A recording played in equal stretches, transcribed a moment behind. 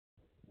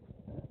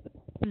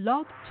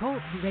Blog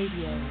Talk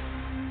Radio.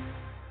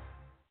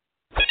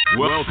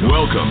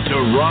 Welcome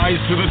to Rise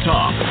to the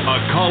Top,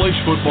 a college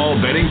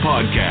football betting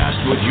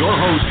podcast with your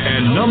host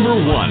and number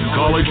one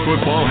college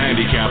football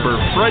handicapper,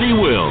 Freddie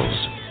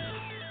Wills.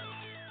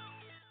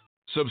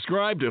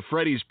 Subscribe to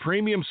Freddie's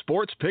premium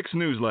sports picks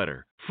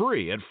newsletter,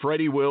 free at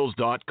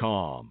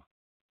FreddieWills.com.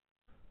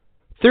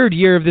 Third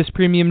year of this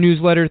premium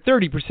newsletter,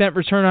 30%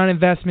 return on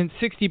investment,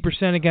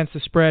 60% against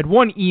the spread,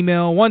 one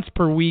email, once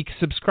per week.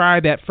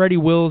 Subscribe at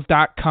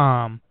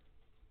FreddieWills.com.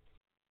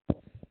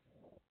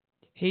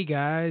 Hey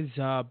guys,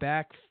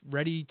 back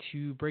ready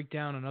to break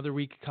down another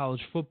week of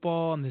college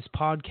football on this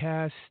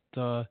podcast.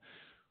 You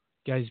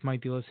guys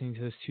might be listening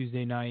to this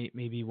Tuesday night,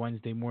 maybe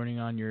Wednesday morning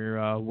on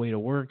your way to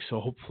work,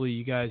 so hopefully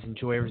you guys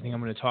enjoy everything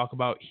I'm going to talk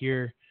about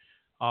here.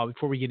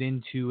 Before we get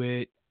into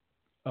it,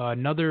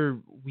 another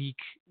week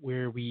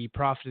where we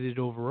profited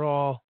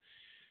overall,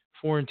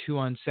 4-2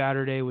 on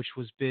Saturday, which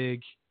was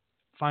big,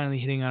 finally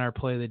hitting on our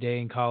play of the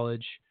day in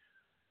college.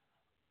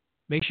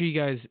 Make sure you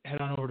guys head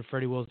on over to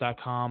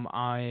FreddieWills.com.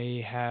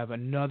 I have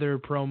another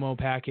promo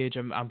package.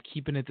 I'm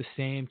keeping it the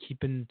same,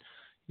 keeping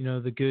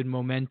the good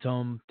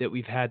momentum that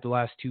we've had the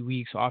last 2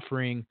 weeks,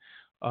 offering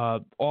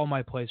all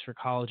my plays for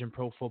college and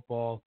pro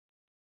football,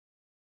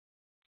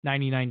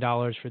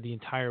 $99 for the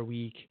entire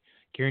week,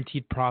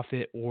 guaranteed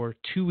profit, or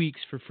 2 weeks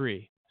for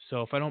free.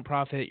 So if I don't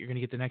profit, you're going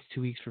to get the next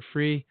 2 weeks for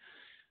free.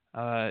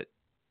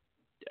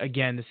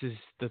 Again, this is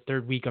the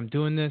third week I'm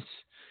doing this.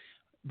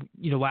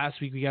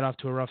 Last week we got off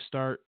to a rough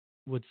start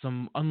with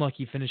some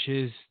unlucky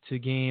finishes to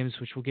games,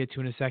 which we'll get to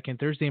in a second.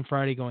 Thursday and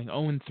Friday going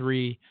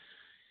 0-3,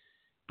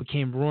 but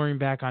came roaring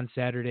back on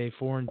Saturday,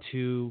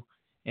 4-2,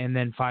 and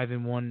then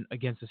 5-1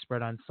 against the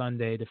spread on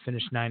Sunday to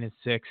finish 9-6.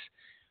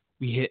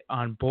 We hit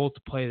on both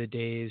play of the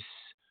days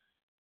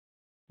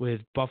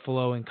with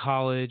Buffalo in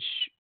college,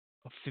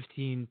 a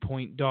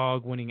 15-point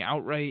dog winning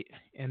outright,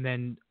 and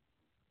then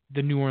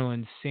the New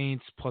Orleans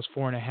Saints plus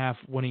 4.5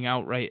 winning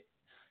outright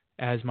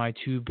as my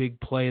two big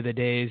play of the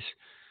days.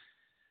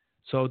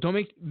 So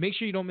make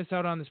sure you don't miss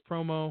out on this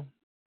promo.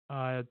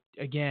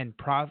 Again,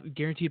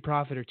 guaranteed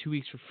profit or 2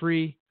 weeks for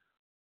free.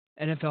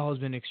 NFL has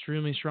been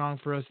extremely strong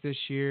for us this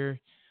year.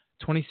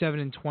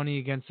 27-20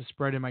 against the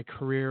spread in my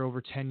career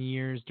over 10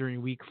 years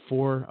during week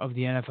 4 of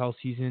the NFL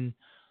season.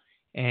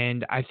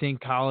 And I think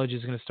college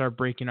is going to start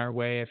breaking our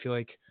way. I feel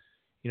like,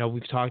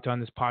 we've talked on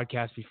this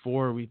podcast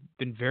before. We've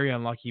been very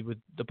unlucky with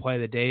the play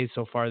of the days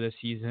so far this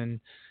season.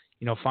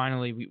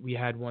 Finally, we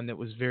had one that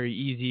was very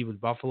easy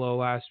with Buffalo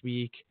last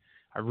week.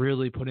 I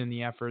really put in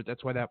the effort.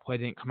 That's why that play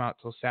didn't come out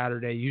till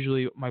Saturday.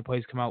 Usually my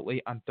plays come out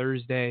late on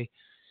Thursday.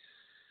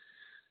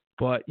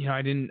 But,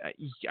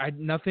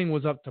 nothing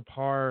was up to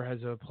par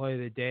as a play of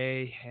the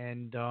day.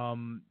 And,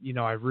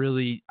 I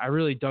really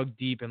dug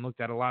deep and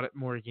looked at a lot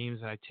more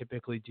games than I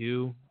typically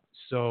do.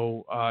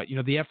 So,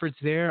 the effort's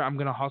there. I'm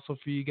going to hustle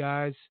for you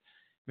guys.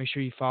 Make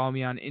sure you follow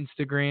me on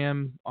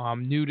Instagram.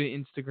 I'm new to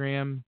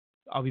Instagram.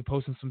 I'll be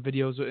posting some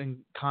videos and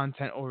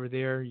content over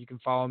there. You can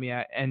follow me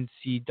at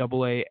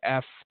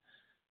NCAAF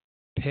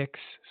Picks.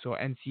 So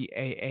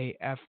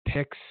NCAAF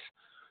Picks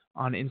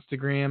on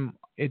Instagram.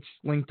 It's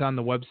linked on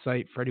the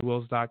website,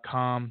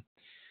 FreddieWills.com.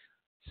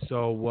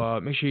 So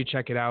make sure you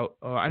check it out.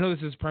 I know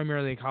this is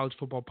primarily a college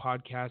football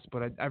podcast,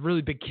 but I've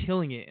really been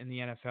killing it in the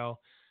NFL.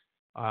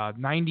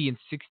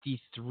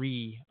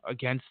 90-63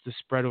 against the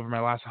spread over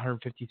my last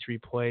 153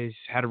 plays.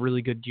 Had a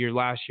really good year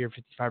last year,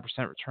 55%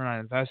 return on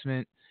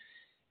investment.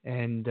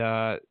 And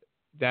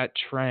that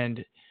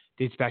trend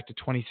dates back to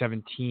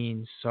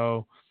 2017.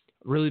 So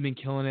really been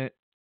killing it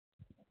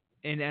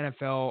in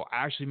NFL.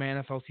 Actually, my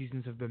NFL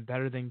seasons have been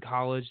better than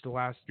college the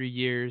last 3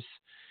 years.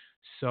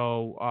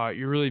 So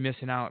you're really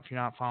missing out if you're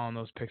not following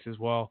those picks as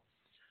well.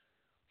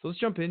 So let's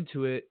jump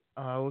into it.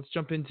 Let's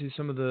jump into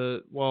some of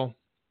the,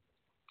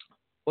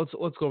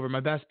 let's go over my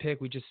best pick.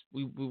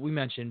 We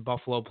mentioned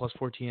Buffalo plus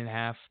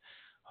 14.5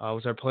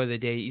 was our play of the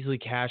day. Easily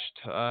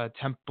cashed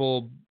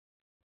Temple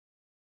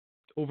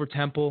over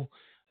Temple.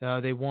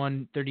 They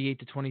won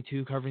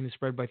 38-22, covering the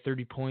spread by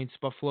 30 points.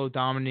 Buffalo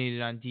dominated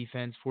on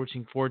defense,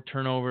 forcing 4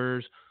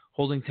 turnovers,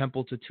 holding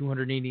Temple to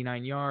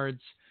 289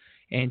 yards,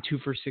 and 2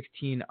 for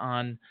 16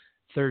 on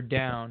third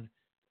down.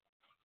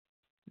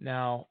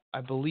 Now,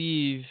 I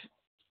believe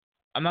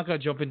I'm not going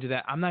to jump into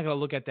that. I'm not going to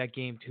look at that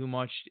game too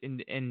much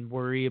and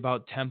worry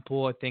about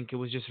Temple. I think it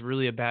was just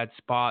really a bad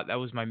spot. That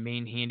was my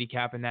main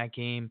handicap in that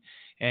game.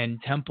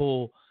 And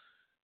Temple,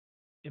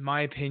 in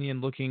my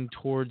opinion, looking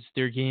towards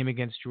their game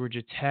against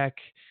Georgia Tech,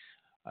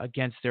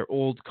 against their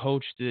old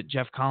coach,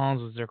 Jeff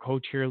Collins was their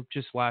coach here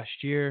just last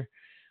year,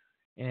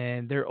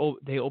 and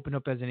they opened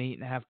up as an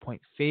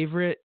 8.5-point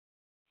favorite.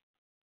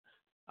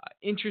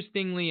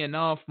 Interestingly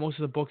enough, most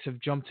of the books have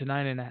jumped to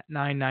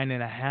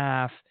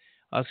 9.5.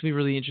 It's going to be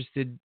really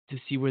interested to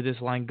see where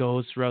this line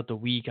goes throughout the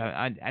week.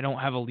 I don't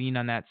have a lean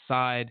on that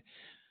side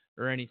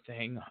or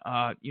anything.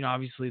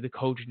 Obviously the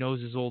coach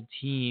knows his old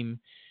team,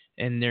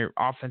 and their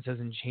offense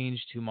hasn't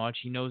changed too much.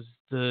 He knows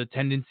the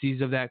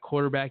tendencies of that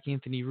quarterback,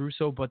 Anthony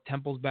Russo, but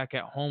Temple's back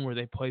at home where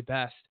they play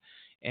best.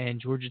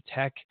 And Georgia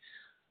Tech,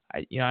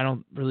 I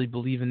don't really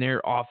believe in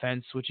their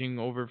offense switching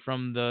over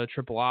from the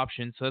triple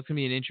option. So that's going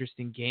to be an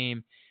interesting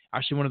game.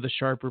 Actually, one of the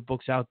sharper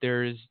books out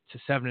there is to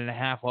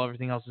 7.5, while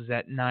everything else is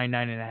at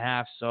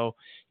 9.5. So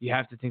you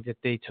have to think that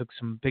they took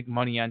some big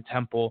money on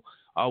Temple,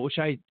 which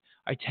I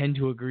tend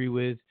to agree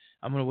with.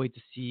 I'm going to wait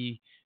to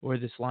see where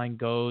this line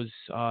goes.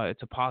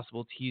 It's a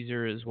possible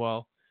teaser as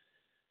well.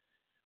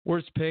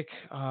 Worst pick.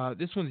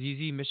 This one's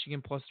easy.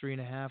 Michigan plus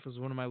 3.5 was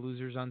one of my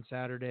losers on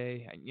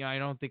Saturday. I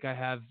don't think I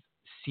have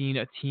seen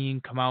a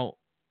team come out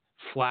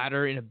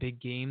flatter in a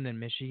big game than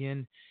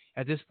Michigan.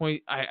 At this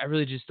point, I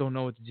really just don't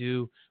know what to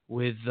do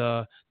with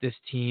this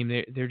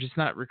team. They're just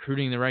not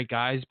recruiting the right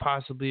guys,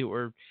 possibly,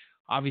 or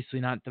obviously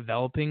not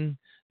developing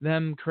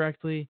them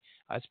correctly.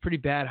 It's pretty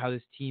bad how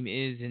this team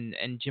is,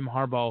 and Jim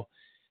Harbaugh,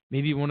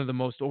 maybe one of the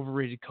most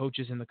overrated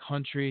coaches in the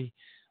country.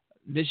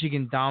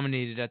 Michigan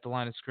dominated at the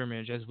line of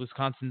scrimmage as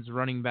Wisconsin's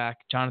running back,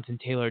 Jonathan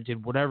Taylor,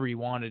 did whatever he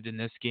wanted in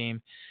this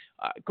game.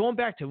 Going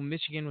back to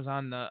Michigan was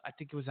on I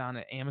think it was on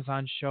an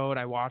Amazon show, and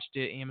I watched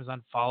it.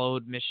 Amazon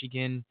followed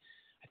Michigan.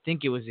 I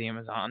think it was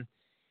Amazon.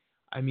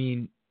 I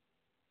mean,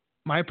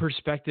 my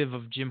perspective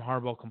of Jim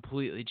Harbaugh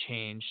completely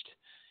changed.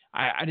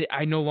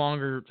 I no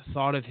longer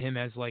thought of him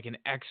as like an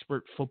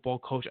expert football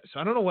coach. So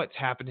I don't know what's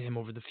happened to him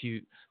over the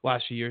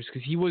last few years,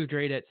 because he was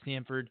great at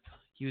Stanford.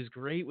 He was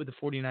great with the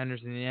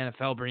 49ers in the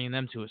NFL, bringing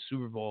them to a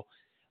Super Bowl.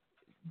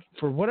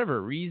 For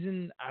whatever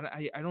reason,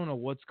 I don't know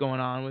what's going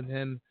on with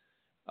him.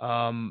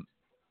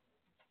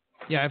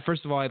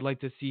 First of all, I'd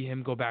like to see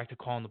him go back to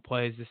calling the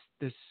plays.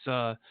 This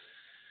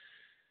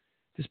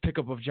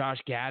pickup of Josh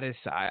Gaddis,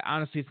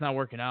 honestly, it's not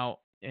working out.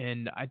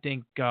 And I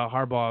think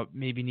Harbaugh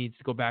maybe needs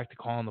to go back to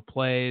calling the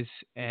plays.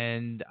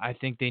 And I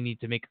think they need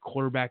to make a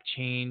quarterback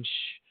change.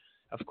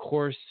 Of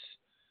course,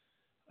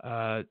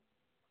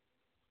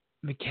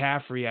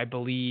 McCaffrey, I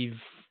believe,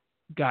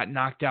 got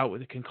knocked out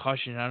with a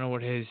concussion. I don't know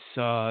what his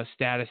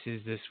status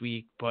is this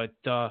week. But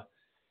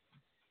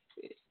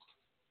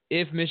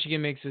if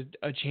Michigan makes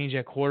a change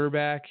at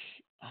quarterback,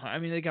 I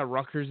mean, they got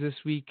Rutgers this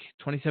week,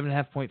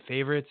 27.5-point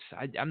favorites.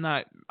 I'm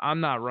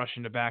not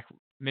rushing to back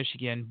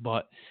Michigan,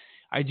 but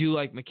I do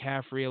like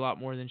McCaffrey a lot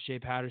more than Shea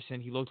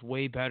Patterson. He looked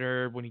way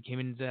better when he came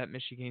into that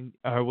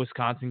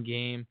Wisconsin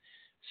game.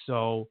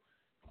 So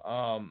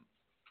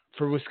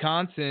for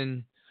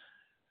Wisconsin,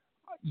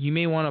 you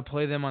may want to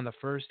play them on the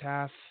first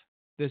half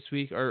this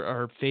week,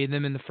 or fade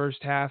them in the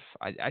first half.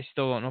 I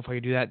still don't know if I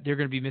could do that. They're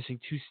going to be missing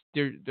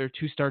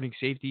two starting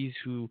safeties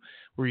who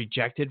were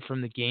ejected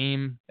from the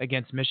game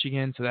against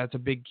Michigan, so that's a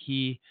big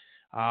key.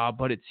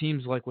 But it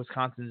seems like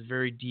Wisconsin is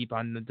very deep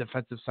on the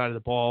defensive side of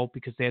the ball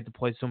because they had to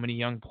play so many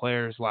young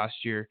players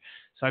last year.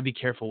 So I'd be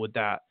careful with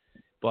that.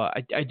 But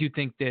I do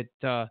think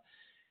that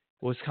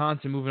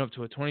Wisconsin moving up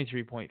to a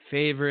 23-point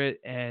favorite,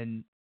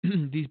 and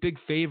these big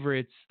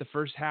favorites, the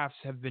first halves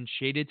have been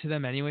shaded to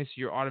them anyway, so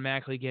you're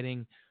automatically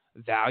getting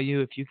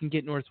value. If you can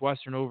get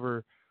Northwestern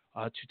over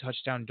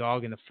 2-touchdown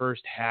dog in the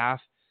first half,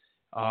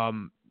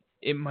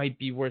 it might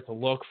be worth a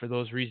look for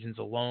those reasons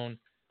alone.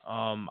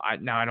 I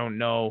don't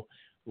know.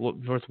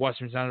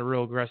 Northwestern's not a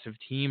real aggressive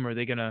team. Are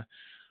they gonna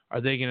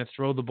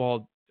throw the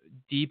ball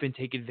deep and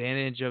take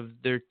advantage of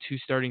their two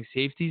starting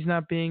safeties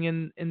not being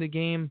in the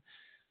game?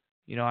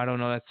 I don't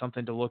know. That's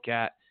something to look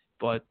at.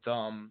 But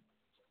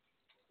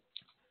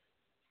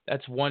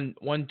that's one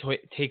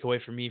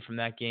takeaway for me from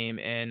that game.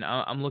 And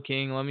I'm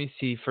looking. Let me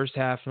see. First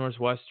half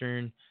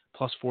Northwestern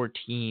plus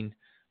 14,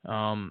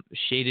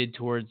 shaded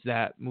towards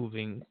that,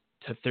 moving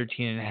to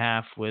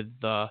 13.5 with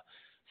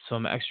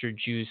some extra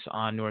juice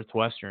on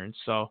Northwestern.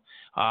 So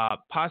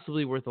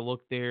possibly worth a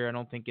look there. I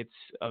don't think it's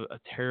a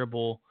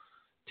terrible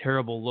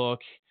look,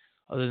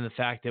 other than the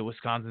fact that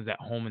Wisconsin's at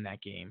home in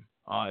that game.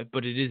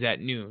 But it is at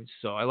noon,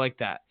 so I like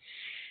that.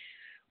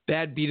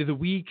 Bad beat of the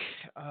week.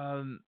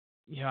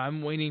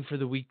 I'm waiting for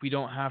the week we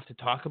don't have to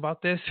talk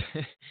about this.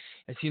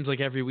 It seems like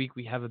every week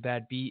we have a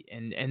bad beat,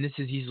 and this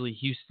is easily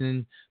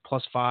Houston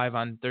plus 5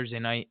 on Thursday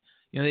night.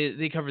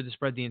 They covered the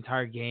spread the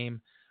entire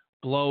game,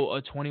 blow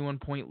a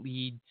 21-point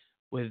lead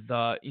with,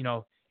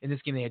 in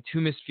this game they had 2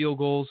 missed field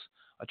goals,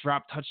 a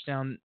drop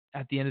touchdown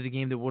at the end of the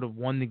game that would have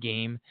won the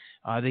game.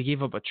 They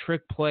gave up a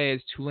trick play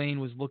as Tulane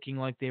was looking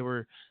like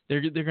they're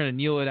going to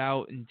kneel it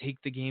out and take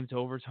the game to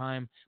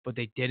overtime, but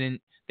they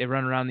didn't. They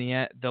run around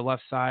the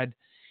left side,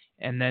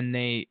 and then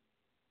they,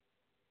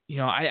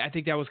 I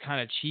think that was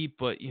kind of cheap,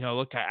 but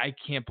look, I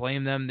can't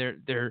blame them.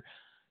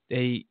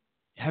 They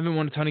haven't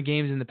won a ton of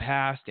games in the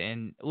past,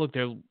 and look,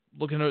 they're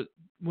looking to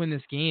win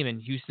this game,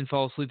 and Houston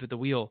fell asleep at the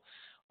wheel,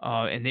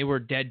 and they were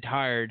dead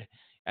tired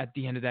at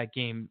the end of that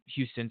game,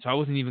 Houston. So I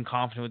wasn't even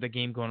confident with the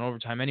game going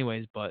overtime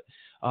anyways. But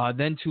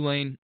then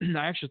Tulane,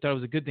 I actually thought it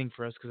was a good thing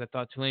for us because I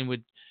thought Tulane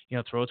would,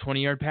 throw a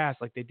 20-yard pass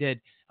like they did.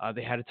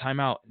 They had a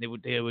timeout. They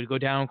would go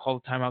down, call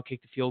the timeout,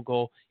 kick the field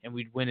goal, and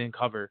we'd win and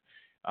cover.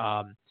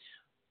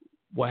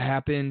 What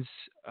happens?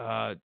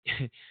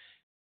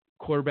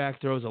 Quarterback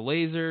throws a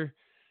laser.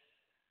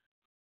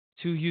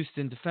 2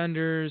 Houston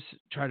defenders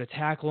try to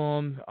tackle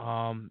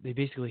him. They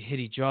basically hit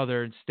each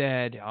other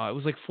instead. It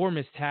was like 4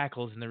 missed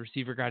tackles, and the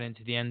receiver got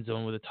into the end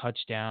zone with a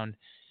touchdown.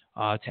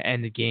 to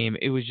end the game.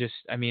 It was just,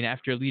 I mean,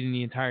 after leading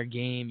the entire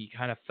game, you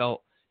kind of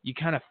felt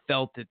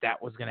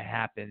that was going to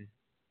happen.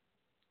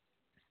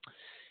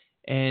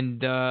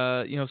 And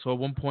so at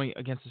one point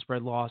against the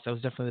spread loss, that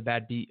was definitely the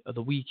bad beat of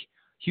the week.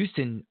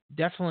 Houston,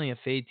 definitely a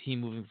fade team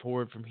moving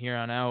forward from here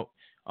on out.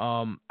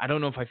 I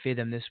don't know if I fade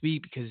them this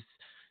week because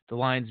the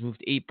Lions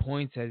moved 8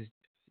 points as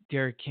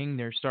Derek King,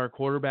 their star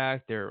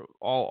quarterback, their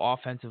all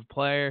offensive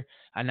player,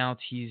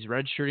 announced he's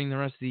redshirting the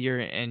rest of the year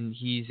and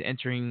he's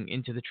entering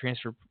into the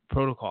transfer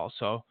protocol.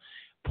 So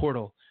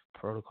portal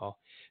protocol.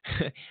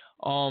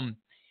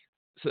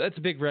 So that's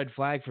a big red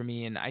flag for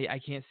me, and I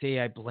can't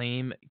say I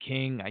blame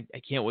King. I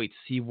can't wait to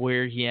see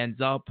where he ends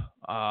up.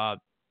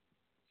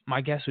 My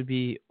guess would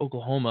be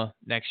Oklahoma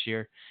next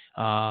year,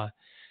 but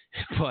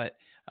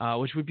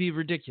which would be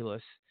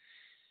ridiculous.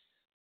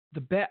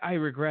 The bet I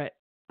regret,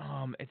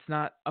 it's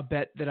not a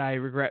bet that I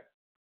regret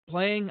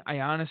playing. I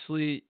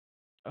honestly,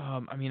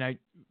 I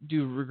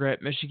do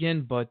regret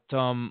Michigan, but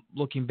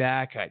looking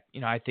back, I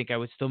think I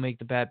would still make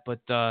the bet. But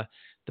the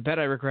bet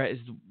I regret is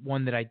the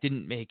one that I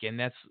didn't make, and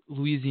that's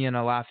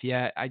Louisiana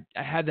Lafayette. I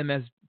had them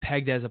as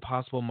pegged as a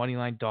possible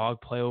moneyline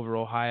dog play over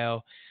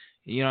Ohio.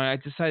 I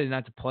decided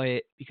not to play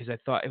it because I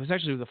thought it was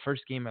actually the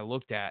first game I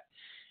looked at,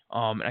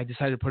 and I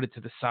decided to put it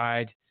to the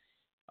side.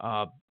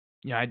 I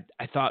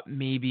thought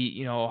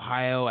maybe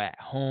Ohio at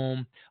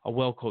home, a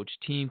well-coached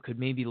team could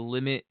maybe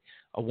limit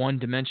a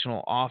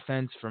one-dimensional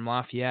offense from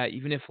Lafayette,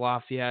 even if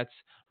Lafayette's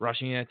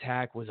rushing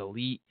attack was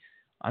elite.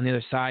 On the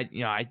other side,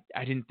 I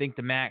didn't think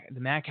the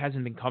MAC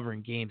hasn't been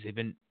covering games. They've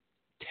been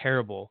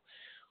terrible.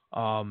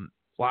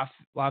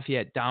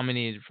 Lafayette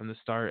dominated from the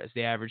start as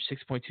they averaged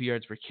 6.2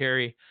 yards per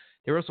carry.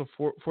 They were also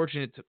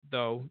fortunate,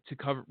 to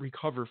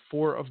recover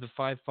 4 of the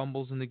 5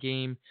 fumbles in the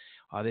game.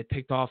 They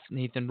picked off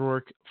Nathan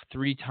Rourke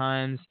 3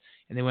 times,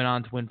 and they went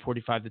on to win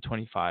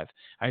 45-25.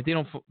 If they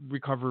don't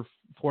recover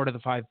 4 out of the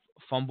 5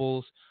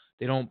 fumbles,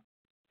 they don't.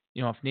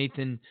 If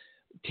Nathan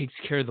takes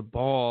care of the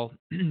ball,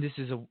 this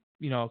is a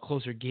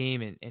closer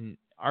game, and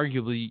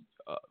arguably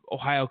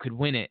Ohio could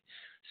win it.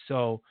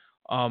 So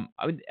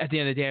at the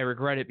end of the day, I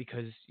regret it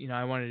because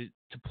I wanted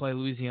to play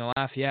Louisiana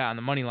Lafayette on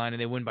the money line,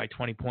 and they win by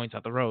 20 points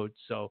out the road.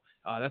 So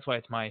that's why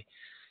it's my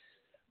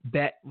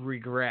bet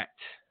regret.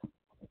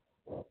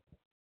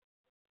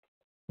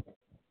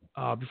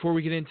 Before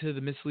we get into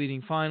the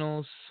misleading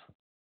finals,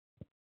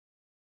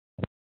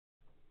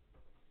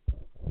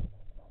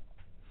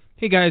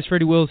 hey guys,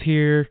 Freddie Wills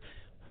here.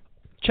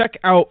 Check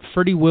out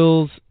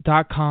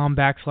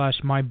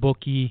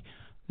FreddieWills.com/mybookie.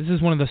 This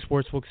is one of the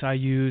sports books I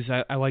use.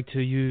 I like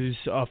to use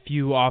a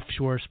few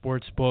offshore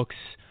sports books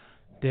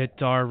that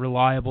are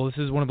reliable. This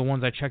is one of the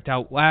ones I checked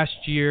out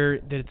last year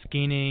that's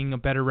gaining a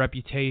better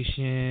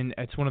reputation.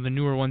 It's one of the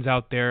newer ones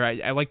out there.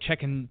 I like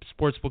checking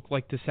sports book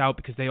like this out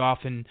because they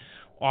often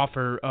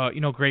offer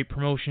great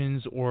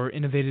promotions or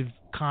innovative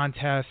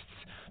contests.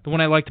 The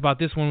one I liked about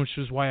this one, which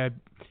was why I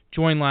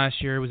joined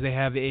last year, was they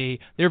have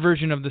their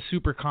version of the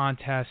super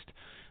contest.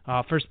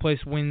 First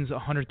place wins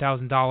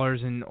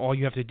 $100,000, and all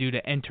you have to do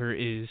to enter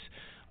is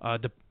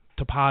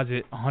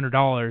deposit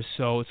 $100.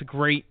 So it's a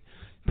great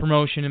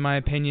promotion, in my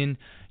opinion.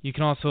 You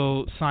can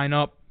also sign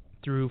up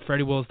through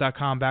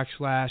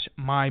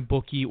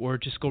FreddieWills.com/mybookie, or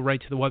just go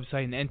right to the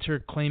website and enter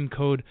claim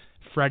code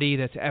Freddie.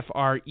 That's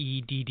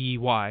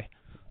FREDDY.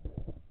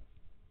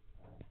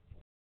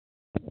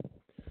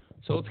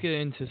 So let's get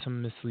into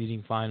some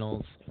misleading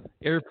finals.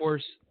 Air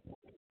Force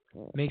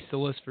makes the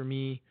list for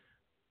me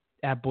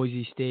at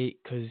Boise State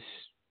because,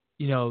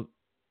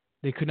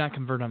 they could not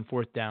convert on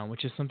 4th down,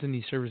 which is something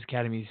these service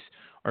academies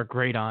are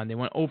great on. They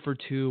went 0 for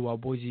 2 while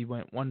Boise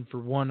went 1 for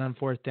 1 on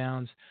 4th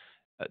downs.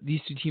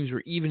 These two teams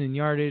were even in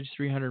yardage,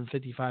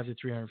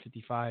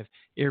 355-355.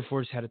 Air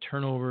Force had a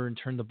turnover and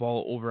turned the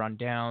ball over on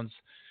downs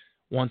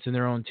once in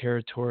their own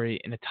territory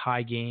in a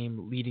tie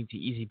game, leading to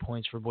easy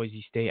points for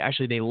Boise State.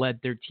 Actually, they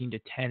led 13-10,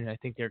 and I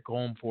think they're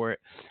going for it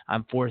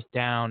on 4th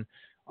down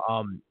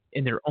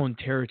in their own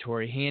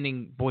territory,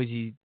 handing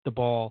Boise the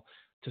ball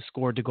to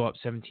score to go up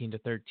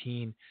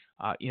 17-13.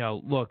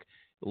 Look,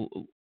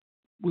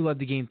 we led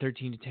the game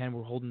 13-10.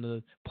 We're holding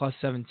the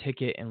 +7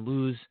 ticket and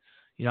lose.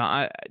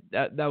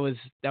 That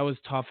was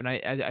tough, and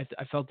I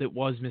felt it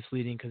was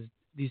misleading because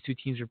these two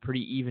teams are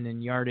pretty even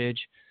in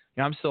yardage.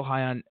 I'm still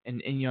high on,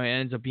 and it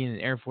ends up being an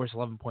Air Force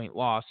 11-point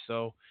loss.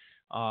 So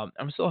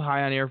I'm still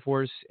high on Air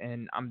Force,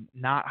 and I'm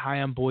not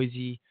high on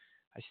Boise.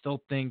 I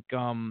still think,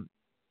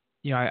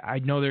 I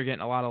know they're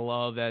getting a lot of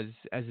love as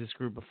this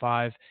group of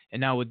 5,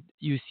 and now with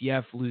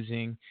UCF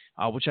losing,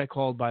 which I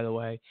called, by the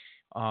way,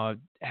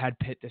 had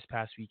Pitt this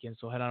past weekend.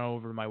 So head on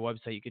over to my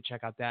website. You could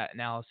check out that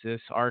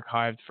analysis,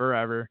 archived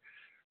forever,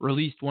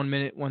 released 1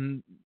 minute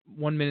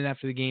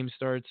after the game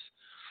starts.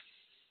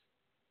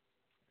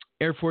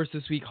 Air Force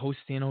this week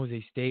hosts San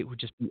Jose State, who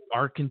just beat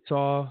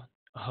Arkansas.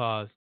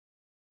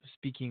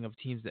 Speaking of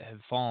teams that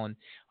have fallen,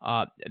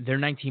 they're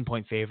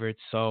 19-point favorites.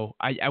 So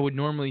I would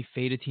normally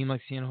fade a team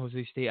like San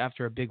Jose State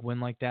after a big win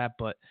like that,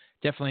 but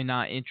definitely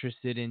not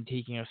interested in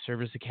taking a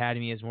service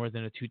academy as more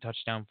than a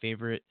 2-touchdown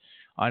favorite.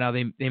 Now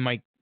they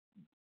might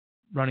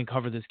run and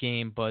cover this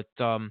game, but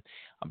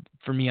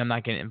For me, I'm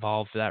not getting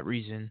involved for that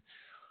reason.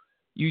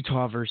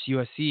 Utah versus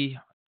USC.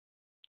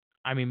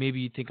 I mean, maybe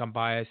you think I'm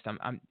biased.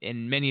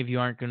 And many of you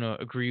aren't going to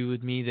agree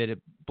with me that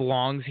it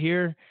belongs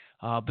here.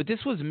 But this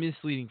was a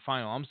misleading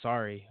final. I'm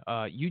sorry.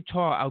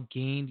 Utah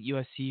outgained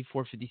USC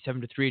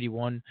 457 to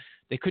 381.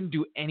 They couldn't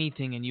do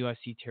anything in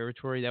USC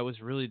territory. That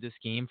was really this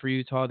game for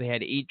Utah. They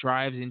had 8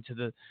 drives into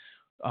the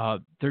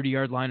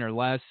 30-yard line or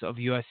less of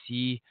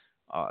USC.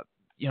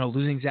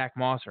 Losing Zach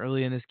Moss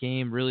early in this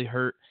game really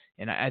hurt,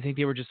 and I think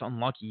they were just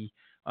unlucky.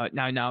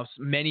 Now,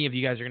 many of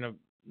you guys are going to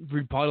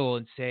rebuttal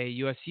and say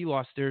USC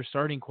lost their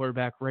starting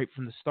quarterback right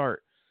from the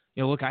start.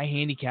 Look, I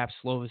handicapped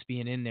Slovis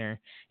being in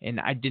there, and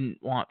I didn't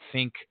want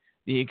Fink,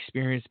 the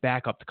experienced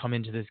backup, to come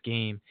into this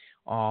game.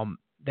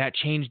 That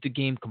changed the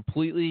game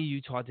completely.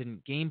 Utah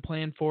didn't game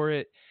plan for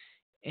it,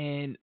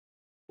 and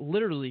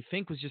literally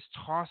Fink was just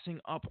tossing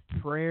up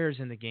prayers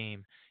in the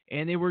game,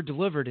 and they were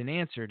delivered and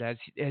answered as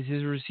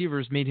his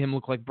receivers made him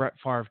look like Brett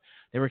Favre.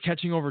 They were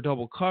catching over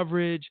double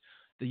coverage.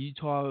 The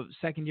Utah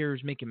secondary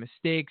was making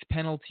mistakes,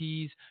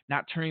 penalties,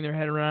 not turning their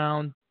head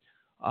around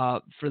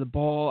for the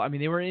ball. I mean,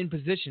 they were in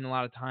position a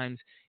lot of times,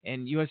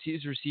 and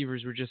USC's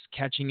receivers were just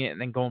catching it and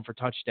then going for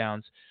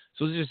touchdowns.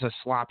 So it was just a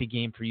sloppy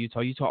game for Utah.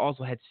 Utah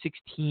also had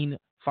 16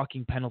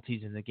 fucking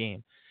penalties in the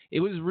game. It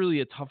was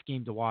really a tough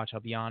game to watch, I'll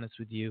be honest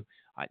with you.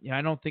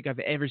 I don't think I've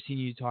ever seen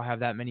Utah have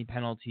that many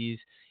penalties.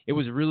 It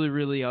was really,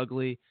 really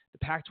ugly. The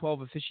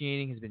Pac-12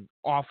 officiating has been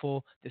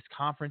awful. This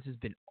conference has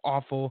been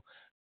awful.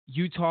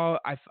 Utah,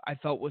 I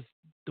felt, was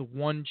the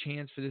one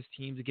chance for this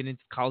team to get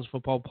into the college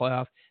football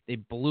playoff. They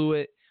blew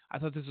it. I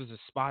thought this was a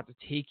spot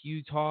to take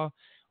Utah.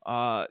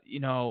 I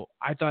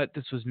thought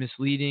this was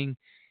misleading,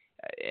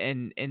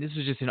 and this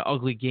was just an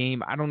ugly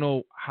game. I don't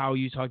know how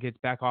Utah gets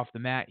back off the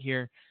mat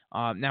here.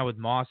 Now with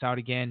Moss out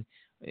again,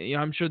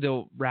 I'm sure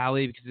they'll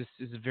rally because this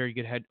is a very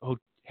good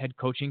head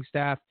coaching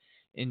staff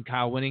in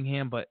Kyle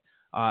Whittingham. But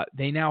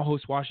they now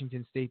host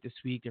Washington State this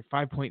week. They're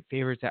 5-point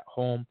favorites at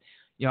home.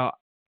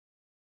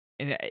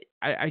 And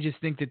I just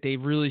think that they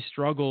really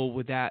struggle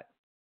with that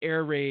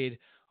air raid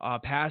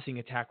passing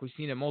attack. We've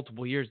seen it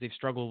multiple years. They've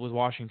struggled with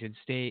Washington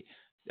State.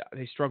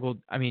 They struggled.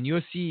 I mean,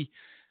 USC,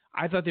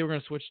 I thought they were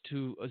going to switch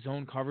to a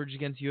zone coverage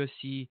against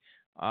USC.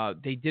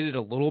 They did it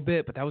a little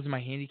bit, but that was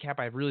my handicap.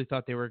 I really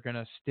thought they were going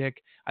to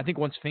stick. I think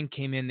once Fink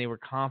came in, they were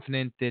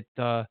confident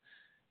that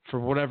for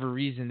whatever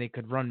reason they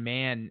could run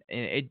man,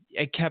 and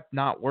it kept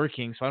not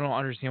working. So I don't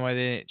understand why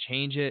they didn't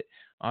change it.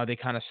 They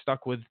kind of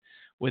stuck with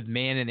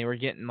man, and they were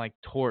getting like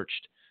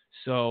torched.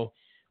 So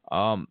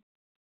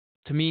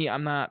to me,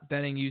 I'm not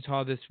betting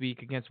Utah this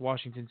week against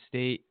Washington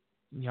State.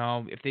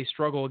 If they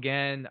struggle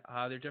again,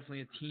 they're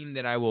definitely a team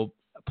that I will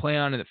play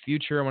on in the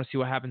future. I want to see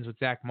what happens with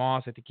Zach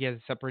Moss. I think he has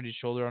a separated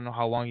shoulder. I don't know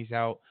how long he's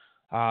out.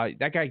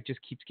 That guy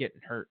just keeps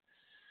getting hurt.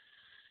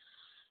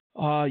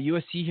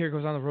 USC here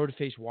goes on the road to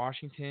face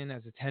Washington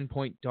as a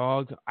 10-point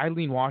dog. I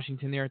lean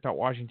Washington there. I thought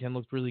Washington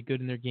looked really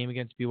good in their game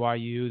against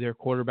BYU. Their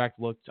quarterback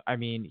looked,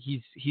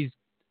 he's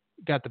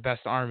got the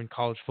best arm in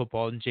college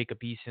football, and Jacob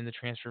Eason, the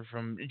transfer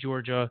from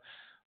Georgia,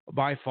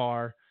 by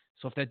far.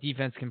 So if that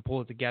defense can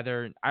pull it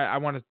together, I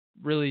want to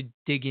really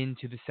dig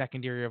into the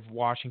secondary of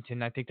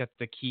Washington. I think that's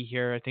the key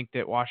here. I think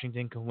that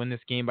Washington can win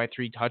this game by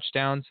 3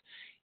 touchdowns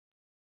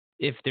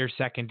if they're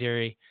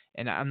secondary,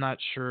 and I'm not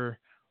sure.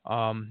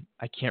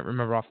 I can't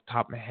remember off the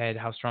top of my head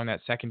how strong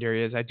that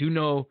secondary is. I do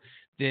know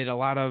that a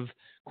lot of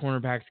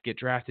cornerbacks get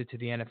drafted to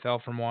the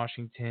NFL from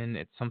Washington.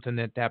 It's something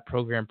that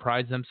program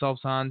prides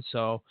themselves on.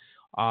 So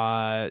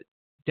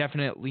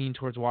definite lean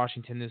towards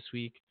Washington this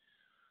week.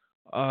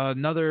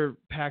 Another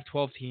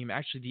Pac-12 team,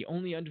 actually the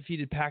only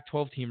undefeated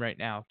Pac-12 team right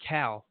now,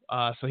 Cal.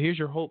 So here's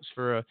your hopes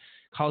for a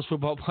college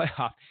football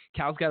playoff.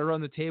 Cal's got to run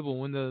the table,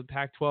 win the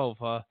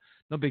Pac-12.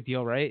 No big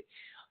deal, right?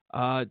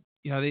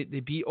 They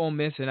beat Ole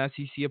Miss, an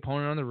SEC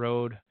opponent, on the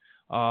road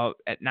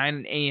at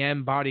 9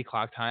 a.m. body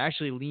clock time. I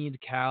actually leaned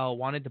Cal,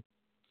 wanted to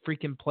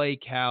freaking play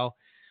Cal.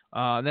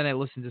 Then I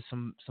listened to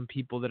some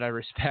people that I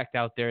respect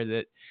out there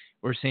that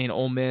were saying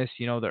Ole Miss,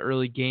 the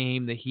early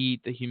game, the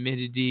heat, the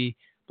humidity,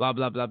 blah,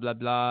 blah, blah, blah,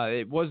 blah.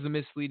 It was the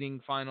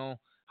misleading final.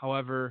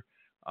 However,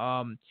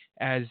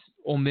 as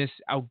Ole Miss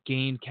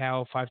outgained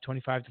Cal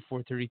 525 to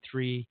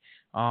 433,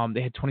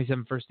 they had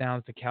 27 first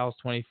downs to Cal's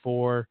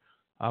 24.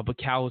 But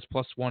Cal was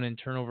 +1 in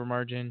turnover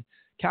margin.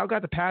 Cal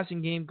got the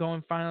passing game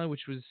going finally,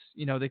 which was,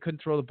 they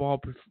couldn't throw the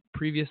ball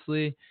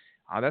previously.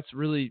 That's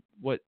really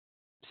what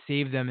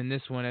saved them in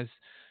this one,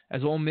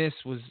 as Ole Miss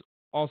was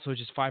also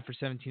just 5 for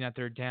 17 at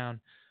third down.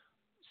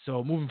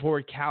 So moving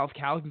forward, if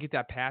Cal can get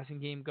that passing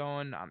game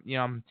going,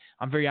 I'm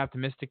very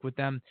optimistic with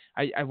them.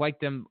 I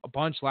liked them a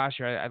bunch last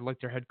year. I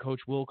liked their head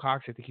coach,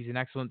 Wilcox. I think he's an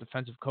excellent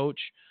defensive coach.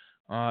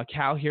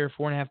 Cal here,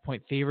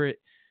 4.5-point favorite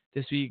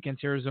this week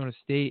against Arizona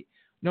State.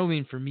 No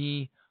lean for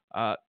me.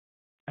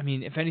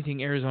 If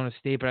anything, Arizona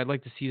State, but I'd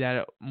like to see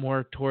that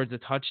more towards a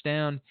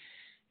touchdown.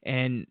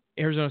 And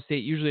Arizona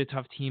State, usually a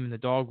tough team in the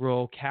dog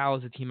roll. Cal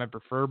is a team I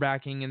prefer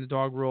backing in the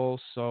dog roll.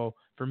 So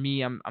for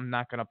me, I'm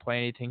not going to play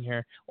anything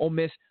here. Ole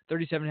Miss,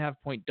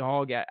 37.5-point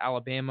dog at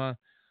Alabama.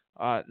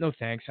 No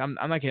thanks. I'm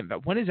not getting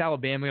back. When is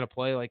Alabama gonna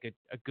play like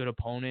a good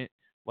opponent?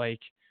 Like,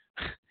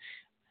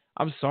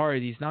 I'm sorry,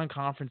 these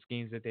non-conference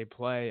games that they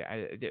play,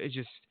 it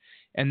just,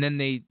 and then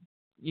they,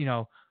 you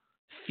know,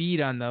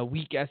 feed on the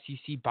weak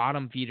SEC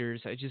bottom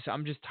feeders.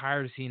 I'm just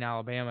tired of seeing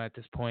Alabama at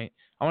this point.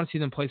 I want to see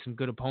them play some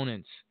good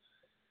opponents,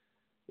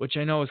 which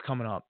I know is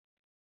coming up.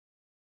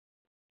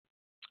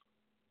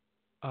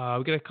 We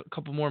got a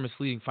couple more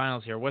misleading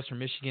finals here. Western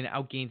Michigan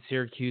outgained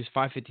Syracuse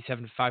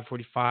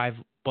 557-545,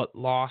 but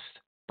lost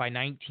by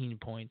 19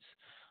 points.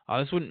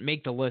 This wouldn't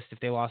make the list if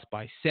they lost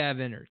by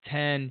 7 or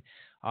 10.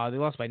 They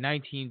lost by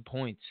 19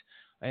 points.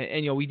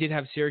 And we did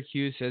have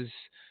Syracuse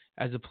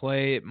as a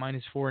play at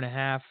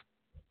 -4.5.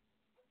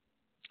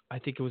 I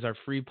think it was our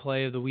free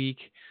play of the week.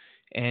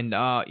 And,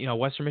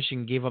 Western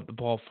Michigan gave up the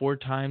ball 4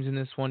 times in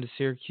this one to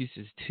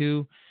Syracuse's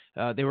 2.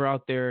 They were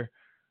out there.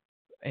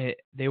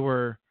 They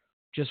were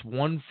just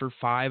 1 for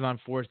 5 on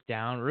 4th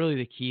down, really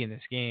the key in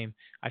this game.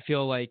 I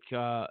feel like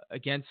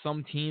against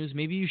some teams,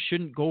 maybe you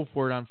shouldn't go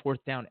for it on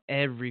 4th down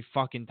every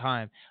fucking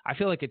time. I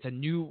feel like it's a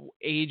new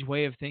age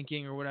way of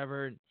thinking or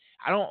whatever.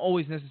 I don't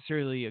always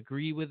necessarily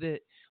agree with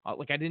it. I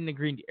didn't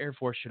agree the Air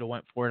Force should have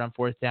went for it on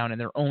 4th down in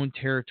their own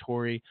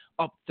territory,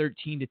 up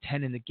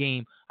 13-10 in the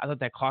game. I thought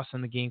that cost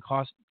them the game,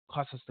 cost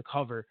us the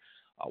cover.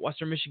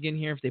 Western Michigan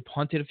here, if they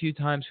punted a few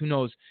times, who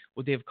knows?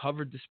 Would they have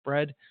covered the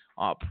spread?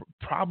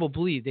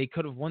 Probably. They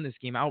could have won this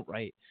game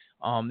outright.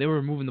 They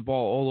were moving the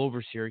ball all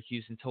over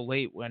Syracuse until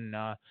late when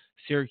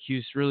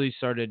Syracuse really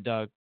started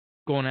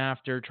going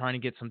after, trying to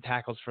get some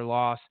tackles for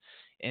loss.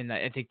 And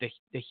I think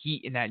the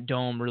heat in that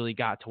dome really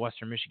got to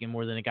Western Michigan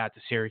more than it got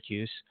to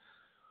Syracuse.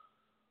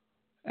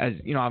 As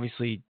you know,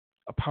 obviously,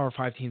 a Power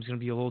 5 team is going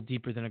to be a little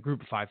deeper than a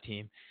Group of 5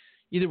 team.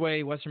 Either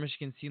way, Western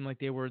Michigan seemed like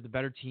they were the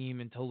better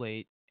team until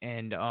late.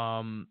 And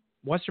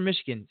Western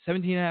Michigan,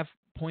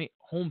 17.5-point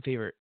home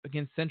favorite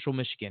against Central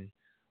Michigan.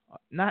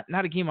 Not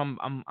a game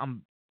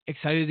I'm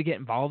excited to get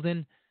involved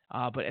in.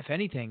 But if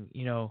anything,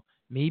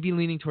 maybe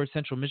leaning towards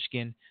Central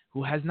Michigan,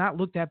 who has not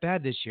looked that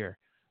bad this year.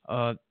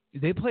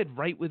 They played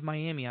right with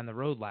Miami on the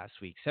road last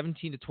week,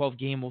 17-12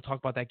 game. We'll talk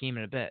about that game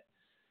in a bit.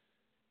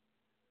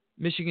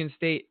 Michigan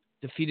State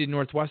defeated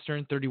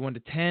Northwestern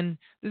 31-10.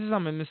 This is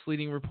on a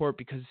misleading report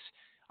because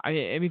I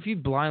mean, if you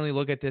blindly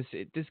look at this,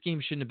 this game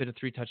shouldn't have been a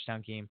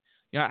 3-touchdown game.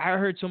 I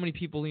heard so many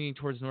people leaning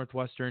towards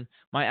Northwestern.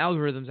 My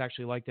algorithms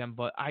actually like them,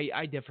 but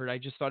I differed. I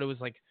just thought it was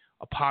like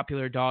a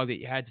popular dog that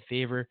you had to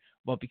favor.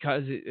 But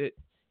because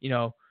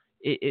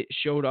it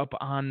showed up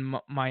on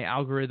my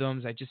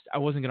algorithms, I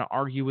wasn't going to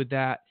argue with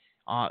that.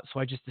 So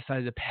I just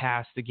decided to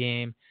pass the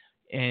game,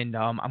 and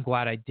I'm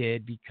glad I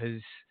did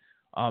because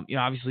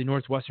obviously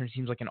Northwestern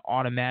seems like an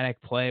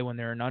automatic play when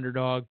they're an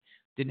underdog.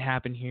 Didn't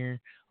happen here.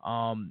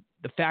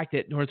 The fact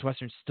that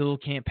Northwestern still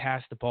can't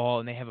pass the ball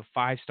and they have a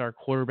 5-star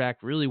quarterback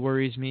really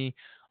worries me.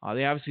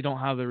 They obviously don't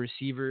have the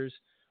receivers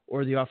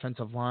or the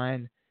offensive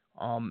line.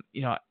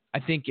 I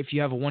think if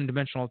you have a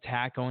one-dimensional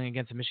attack going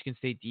against a Michigan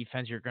State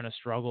defense, you're going to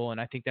struggle,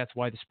 and I think that's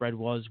why the spread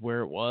was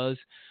where it was.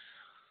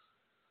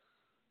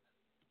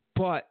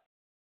 But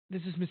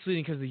this is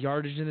misleading because the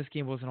yardage in this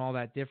game wasn't all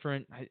that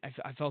different.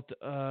 I felt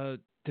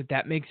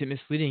that makes it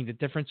misleading. The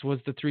difference was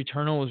the 3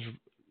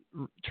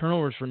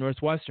 turnovers for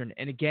Northwestern,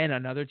 and again,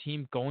 another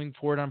team going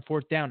for it on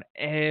 4th down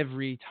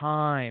every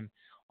time.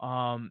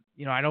 I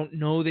don't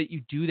know that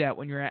you do that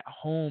when you're at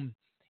home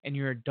and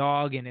you're a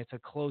dog and it's a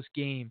close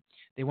game.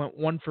 They went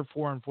 1 for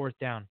 4 on 4th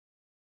down.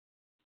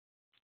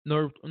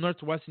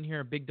 Northwestern here,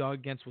 a big dog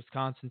against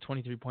Wisconsin,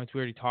 23 points. We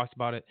already talked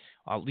about it.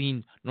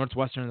 Lean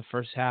Northwestern in the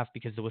first half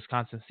because the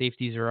Wisconsin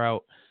safeties are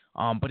out.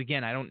 But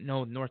again, I don't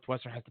know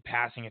Northwestern has the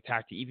passing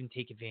attack to even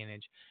take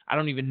advantage. I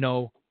don't even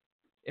know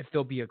if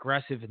they'll be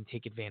aggressive and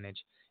take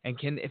advantage. And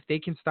if they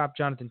can stop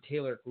Jonathan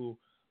Taylor, who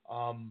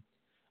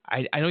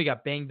I know he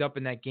got banged up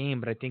in that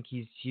game, but I think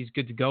he's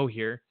good to go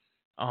here.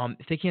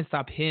 If they can't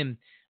stop him,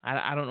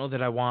 I don't know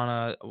that I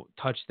want to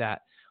touch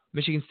that.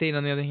 Michigan State,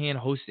 on the other hand,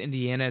 hosts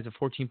Indiana as a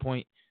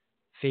 14-point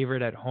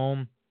favorite at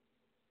home.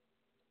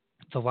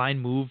 The line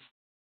moved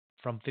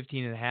from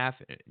 15.5.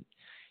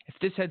 If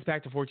this heads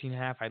back to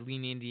 14.5, I'd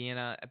lean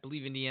Indiana. I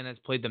believe Indiana has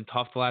played them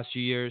tough the last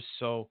few years.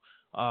 So,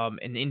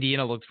 and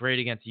Indiana looked great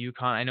against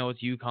UConn. I know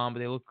it's UConn, but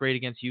they looked great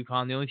against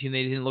UConn. The only team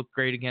they didn't look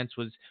great against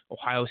was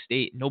Ohio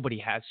State. Nobody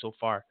has so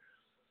far.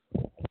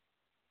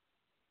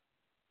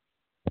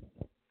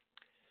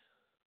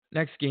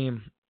 Next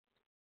game,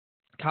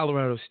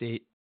 Colorado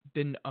State.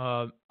 Been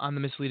on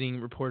the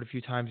misleading report a few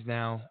times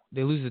now.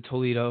 They lose to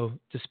Toledo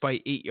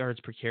despite 8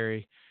 yards per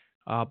carry,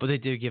 but they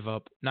did give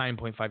up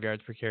 9.5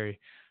 yards per carry.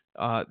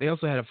 They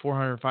also had a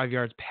 405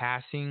 yards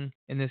passing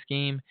in this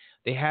game.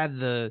 They had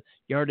the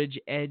yardage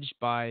edge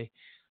by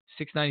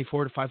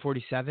 694 to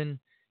 547,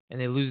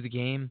 and they lose the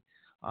game.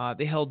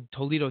 They held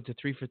Toledo to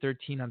 3 for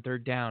 13 on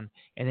 3rd down,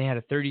 and they had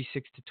a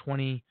 36 to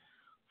 20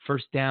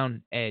 first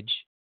down edge.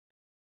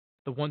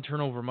 The one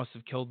turnover must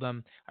have killed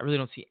them. I really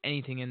don't see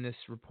anything in this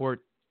report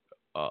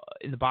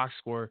in the box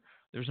score.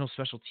 There's no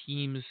special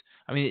teams.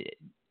 I mean,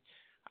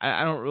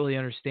 I don't really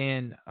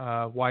understand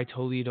why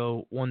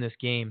Toledo won this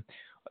game.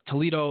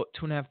 Toledo,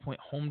 2.5-point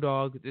home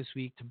dog this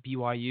week to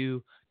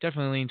BYU.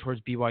 Definitely lean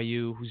towards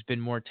BYU, who's been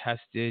more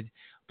tested,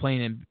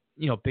 playing in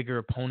bigger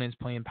opponents,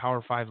 playing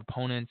Power 5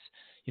 opponents.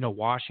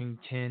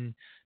 Washington,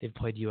 they've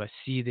played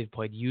USC, they've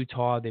played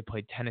Utah, they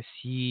played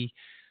Tennessee,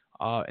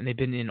 and they've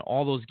been in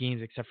all those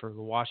games except for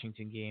the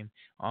Washington game.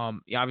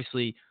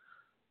 Obviously,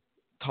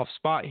 tough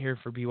spot here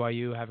for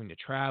BYU, having to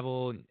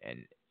travel, and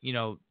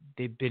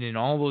they've been in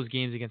all those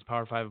games against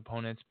Power 5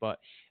 opponents, but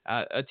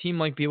a team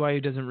like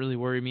BYU doesn't really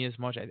worry me as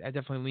much. I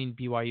definitely lean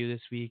BYU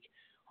this week.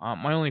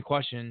 My only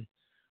question,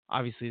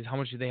 obviously, is how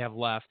much do they have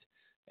left?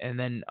 And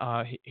then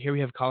here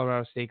we have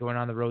Colorado State going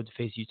on the road to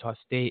face Utah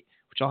State,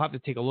 which I'll have to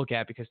take a look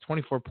at because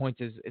 24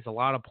 points is a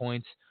lot of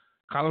points.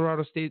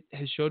 Colorado State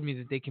has showed me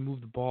that they can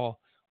move the ball,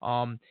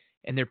 and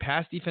their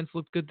pass defense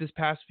looked good this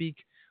past week.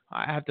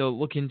 I have to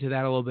look into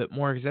that a little bit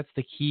more because that's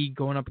the key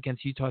going up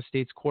against Utah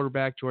State's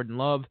quarterback, Jordan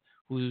Love,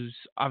 who's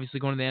obviously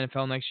going to the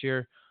NFL next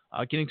year.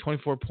 Getting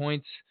 24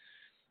 points,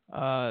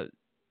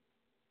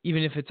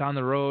 even if it's on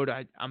the road,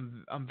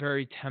 I'm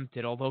very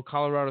tempted. Although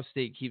Colorado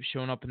State keeps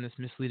showing up in this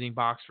misleading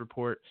box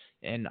report,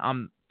 and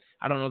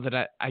I don't know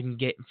that I can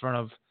get in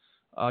front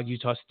of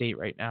Utah State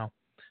right now.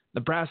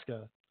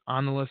 Nebraska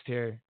on the list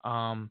here.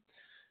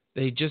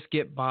 They just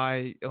get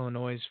by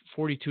Illinois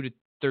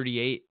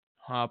 42-38.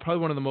 Probably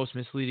one of the most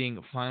misleading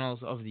finals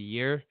of the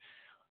year.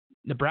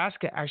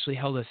 Nebraska actually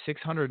held a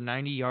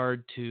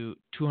 690-yard to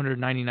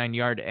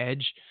 299-yard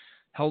edge,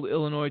 held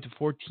Illinois to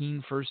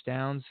 14 first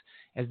downs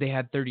as they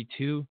had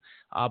 32,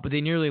 but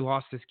they nearly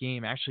lost this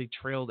game, actually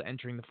trailed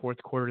entering the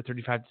fourth quarter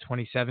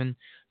 35-27.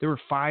 There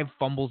were 5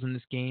 fumbles in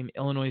this game.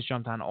 Illinois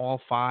jumped on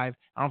all 5.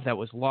 I don't know if that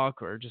was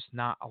luck or just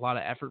not a lot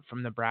of effort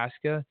from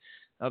Nebraska.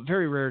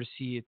 Very rare to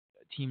see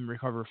a team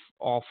recover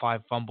all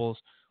 5 fumbles.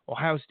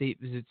 Ohio State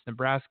visits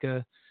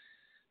Nebraska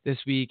this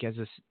week as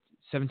a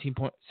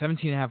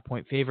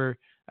 17.5-point favor.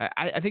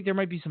 I think there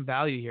might be some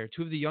value here.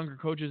 2 of the younger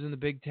coaches in the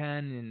Big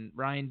Ten, and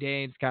Ryan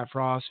Day and Scott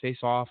Frost, face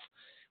off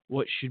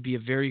what should be a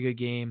very good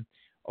game.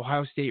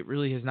 Ohio State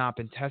really has not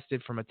been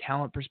tested from a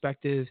talent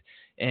perspective,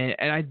 and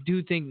I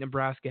do think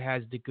Nebraska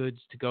has the goods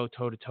to go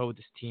toe-to-toe with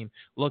this team.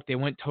 Look, they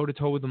went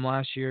toe-to-toe with them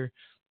last year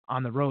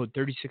on the road,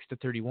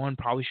 36-31.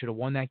 Probably should have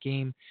won that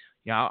game.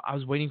 I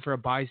was waiting for a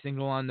buy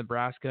signal on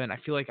Nebraska, and I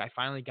feel like I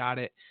finally got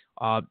it.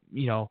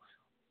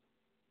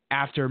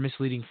 After a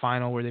misleading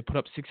final where they put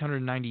up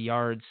 690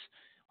 yards,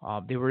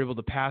 they were able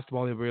to pass the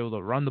ball, they were able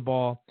to run the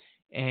ball,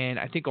 and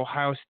I think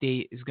Ohio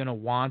State is going to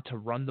want to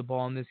run the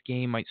ball in this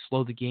game, might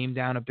slow the game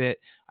down a bit.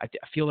 I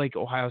feel like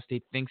Ohio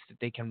State thinks that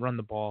they can run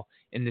the ball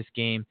in this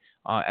game,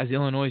 as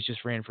Illinois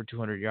just ran for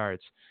 200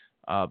 yards.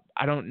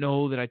 I don't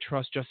know that I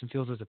trust Justin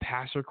Fields as a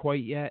passer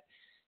quite yet,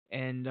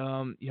 and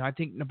I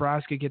think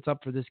Nebraska gets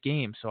up for this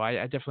game, so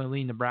I definitely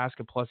lean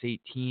Nebraska plus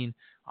 18.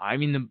 I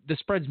mean, the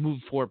spread's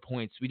moved 4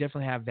 points. We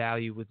definitely have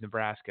value with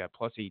Nebraska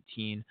plus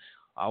 18.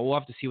 We'll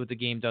have to see what the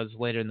game does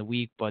later in the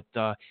week, but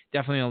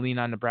definitely a lean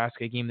on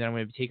Nebraska, a game that I'm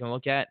going to be taking a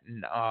look at.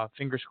 And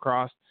fingers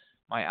crossed,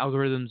 my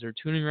algorithms are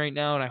tuning right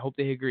now, and I hope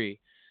they agree.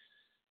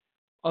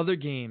 Other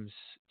games,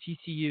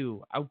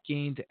 TCU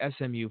outgained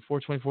SMU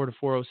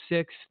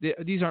 424-406.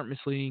 These aren't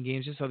misleading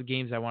games, just other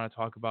games I want to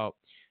talk about.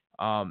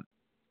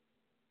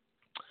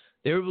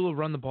 They were able to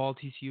run the ball,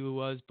 TCU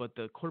was, but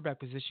the quarterback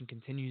position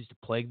continues to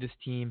plague this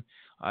team.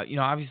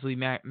 Obviously,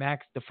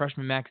 the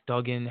freshman Max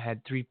Duggan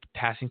had 3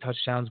 passing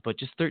touchdowns, but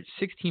just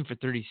 16 for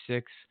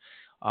 36.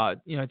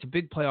 It's a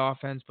big play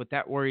offense, but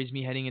that worries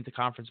me heading into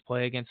conference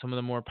play against some of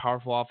the more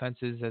powerful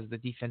offenses as the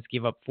defense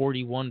gave up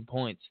 41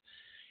 points.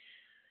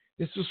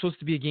 This was supposed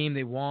to be a game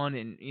they won,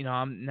 and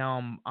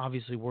I'm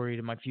obviously worried.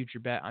 And my future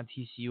bet on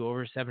TCU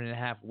over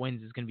 7.5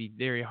 wins is going to be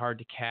very hard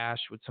to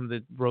cash with some of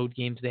the road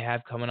games they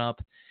have coming up.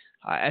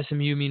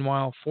 SMU,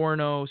 meanwhile,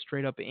 4-0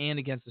 straight up and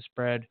against the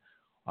spread.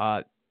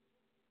 To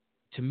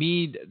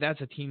me,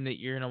 that's a team that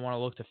you're going to want to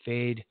look to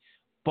fade.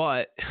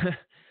 But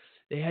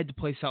they had to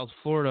play South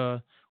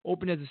Florida,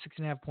 opened as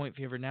a 6.5-point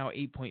favorite, now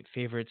 8-point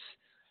favorites.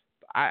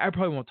 I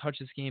probably won't touch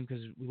this game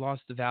because we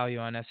lost the value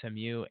on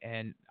SMU,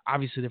 and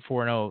obviously they're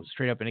 4-0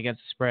 straight up and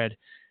against the spread.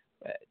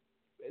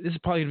 This is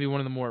probably going to be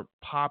one of the more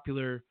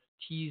popular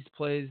teased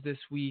plays this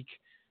week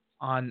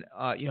on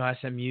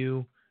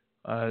SMU.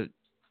 I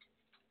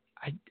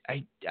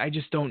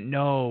just don't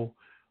know.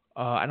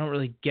 I don't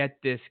really get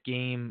this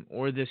game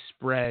or this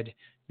spread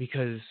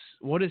because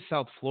what is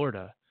South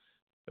Florida?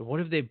 What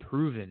have they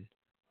proven?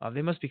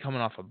 They must be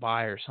coming off a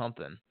bye or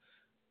something.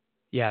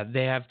 Yeah,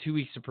 they have 2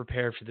 weeks to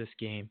prepare for this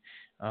game.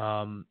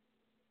 And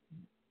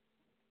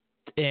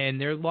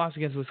their loss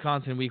against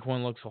Wisconsin week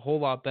 1 looks a whole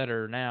lot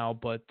better now,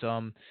 but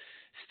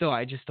still,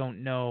 I just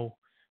don't know.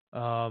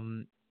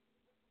 SMU,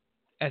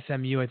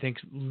 I think,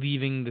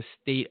 leaving the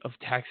state of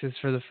Texas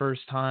for the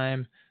first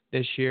time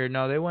this year.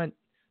 No, they went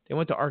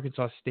to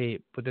Arkansas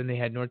State, but then they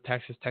had North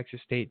Texas,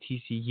 Texas State,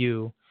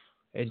 TCU,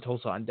 and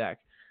Tulsa on deck.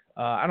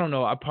 I don't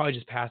know. I'll probably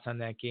just pass on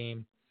that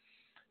game.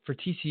 For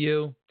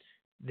TCU,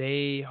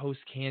 they host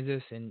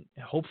Kansas, and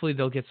hopefully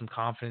they'll get some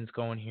confidence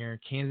going here.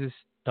 Kansas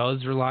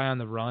does rely on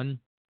the run,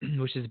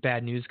 which is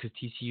bad news because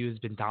TCU has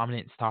been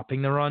dominant in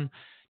stopping the run.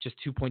 just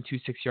 2.26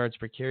 yards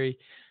per carry.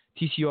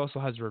 TCU also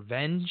has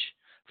revenge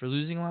for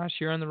losing last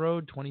year on the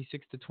road,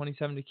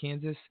 26-27 to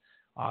Kansas.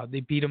 They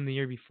beat them the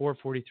year before,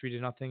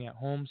 43-0 at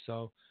home.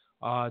 So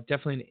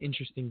definitely an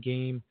interesting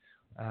game.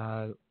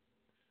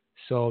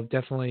 So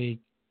definitely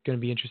going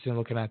to be interested in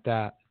looking at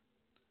that.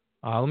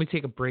 Let me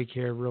take a break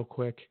here real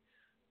quick.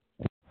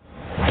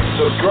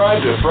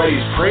 Subscribe to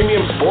Freddie's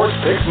premium sports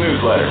picks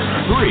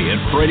newsletter, free at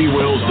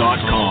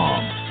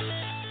FreddieWills.com.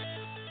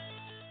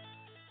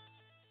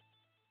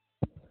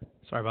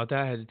 Sorry about that.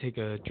 I had to take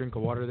a drink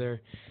of water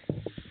there.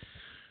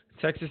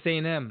 Texas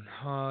A&M,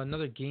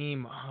 another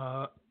game.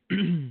 I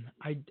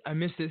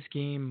missed this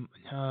game,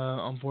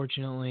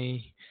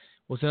 unfortunately.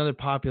 It was another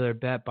popular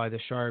bet by the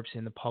Sharps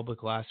in the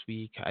public last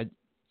week. I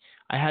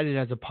had it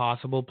as a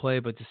possible play,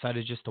 but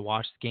decided just to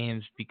watch the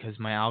games because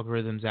my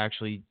algorithms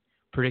actually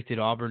predicted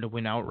Auburn to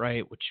win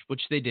outright,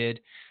 which they did.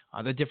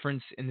 The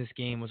difference in this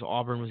game was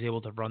Auburn was able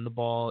to run the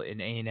ball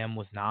and A&M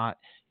was not.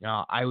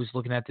 I was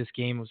looking at this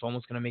game, was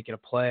almost going to make it a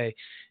play,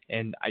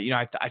 and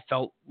I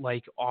felt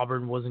like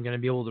Auburn wasn't going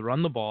to be able to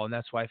run the ball, and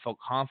that's why I felt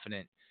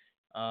confident.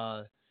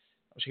 I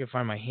wish I could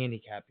find my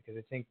handicap because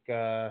I think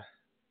let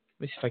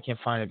me see if I can't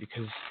find it,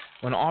 because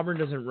when Auburn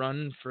doesn't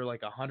run for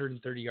like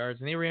 130 yards,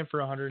 and they ran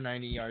for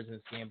 190 yards in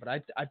this game, but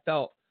I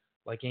felt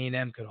like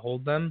A&M could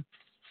hold them,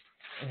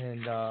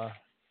 and I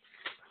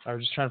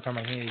was just trying to find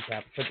my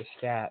handicap. Put the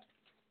stat.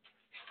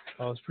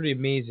 Oh, it's pretty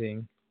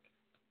amazing.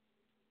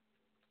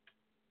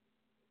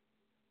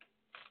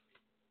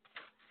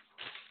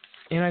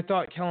 And I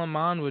thought Kellen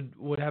Mond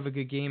would have a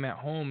good game at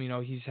home.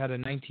 He's had a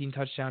 19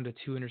 touchdown to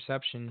 2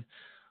 interception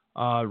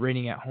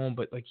rating at home,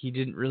 but like he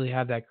didn't really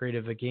have that great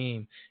of a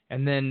game.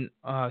 And then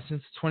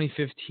since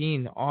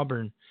 2015,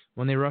 Auburn,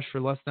 when they rush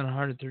for less than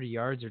 130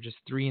 yards, are just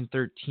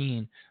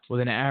 3-13 with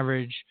an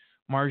average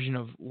margin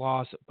of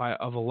loss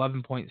of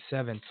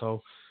 11.7.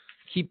 So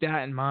keep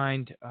that in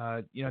mind.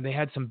 They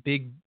had some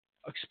big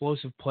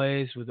explosive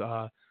plays with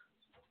the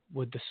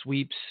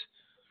sweeps,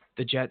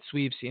 the jet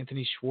sweeps,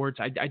 Anthony Schwartz.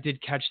 I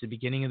did catch the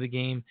beginning of the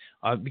game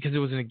because it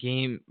wasn't a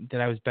game that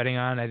I was betting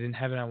on. I didn't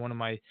have it on one of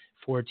my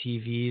 4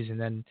 TVs, and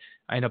then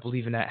I ended up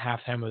leaving at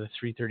halftime of the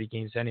 3:30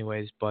 games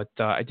anyways. But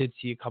I did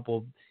see a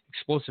couple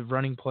explosive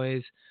running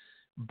plays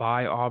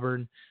by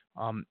Auburn.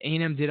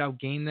 A&M did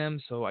outgain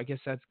them, so I guess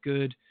that's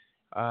good.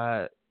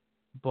 But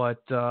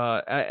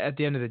at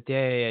the end of the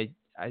day,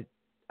 it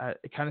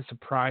kind of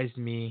surprised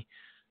me,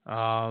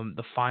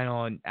 the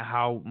final and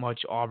how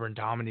much Auburn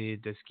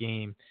dominated this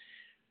game.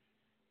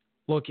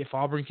 Look, if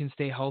Auburn can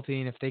stay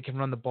healthy and if they can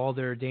run the ball,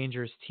 they're a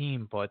dangerous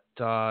team. But,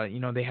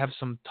 they have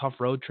some tough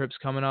road trips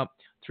coming up,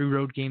 3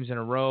 road games in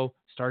a row,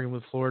 starting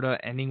with Florida,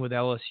 ending with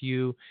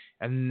LSU.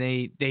 And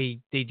they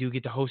do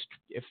get to host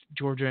if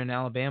Georgia and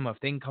Alabama. If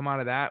they can come out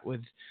of that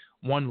with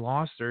 1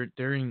 loss,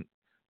 they're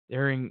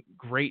in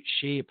great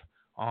shape.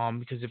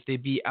 Because if they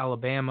beat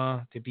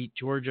Alabama, they beat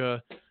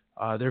Georgia,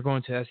 they're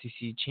going to the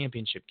SEC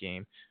championship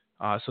game.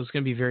 So it's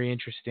going to be very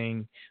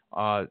interesting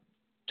to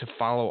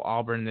follow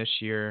Auburn this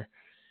year.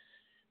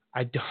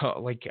 I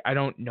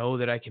don't know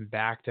that I can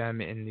back them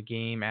in the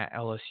game at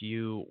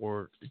LSU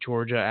or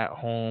Georgia at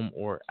home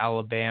or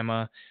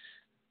Alabama.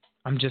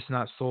 I'm just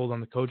not sold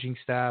on the coaching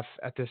staff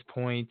at this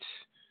point.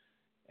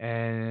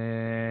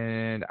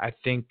 And I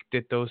think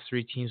that those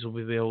 3 teams will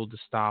be able to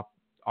stop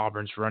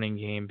Auburn's running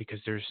game because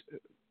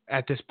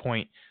at this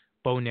point,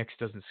 Bo Nix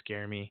doesn't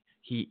scare me.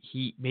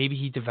 Maybe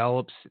he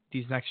develops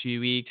these next few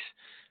weeks,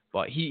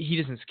 but he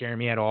doesn't scare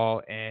me at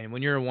all. And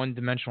when you're a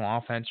one-dimensional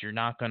offense, you're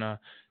not going to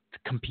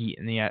compete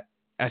in the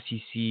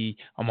SEC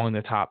among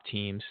the top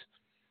teams.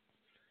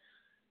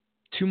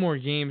 2 more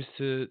games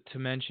to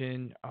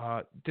mention.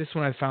 This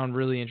one I found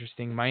really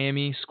interesting.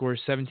 Miami scores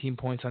 17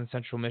 points on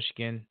Central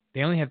Michigan.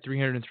 They only had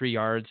 303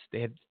 yards.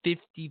 They had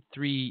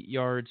 53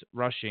 yards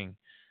rushing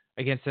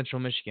against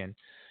Central Michigan.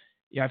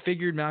 Yeah, I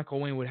figured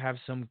McElwain would have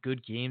some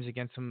good games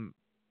against some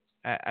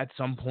at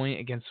some point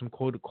against some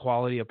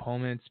quality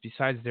opponents.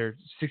 Besides their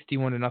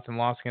 61-0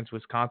 loss against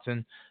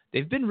Wisconsin,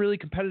 they've been really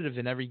competitive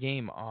in every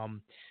game.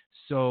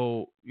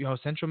 So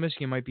Central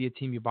Michigan might be a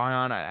team you buy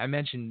on. I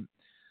mentioned,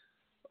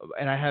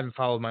 and I haven't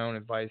followed my own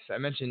advice. I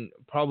mentioned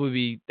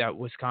probably that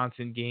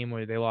Wisconsin game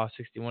where they lost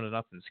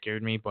 61-0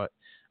 scared me, but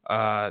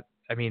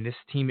this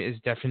team is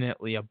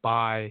definitely a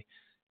buy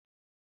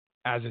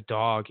as a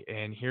dog,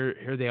 and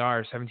here they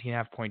are,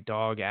 17.5 point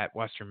dog at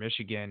Western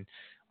Michigan.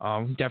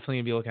 Definitely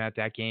gonna be looking at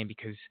that game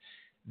because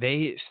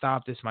they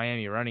stopped this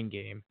Miami running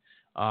game.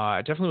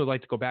 I definitely would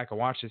like to go back and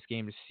watch this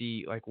game to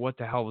see like what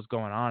the hell was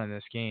going on in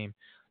this game.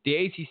 The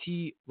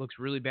ACC looks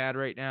really bad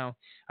right now.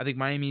 I think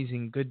Miami's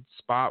in a good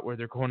spot where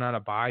they're going on a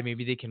bye.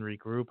 Maybe they can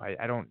regroup.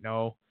 I don't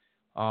know.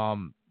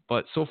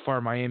 But so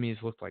far Miami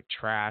has looked like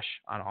trash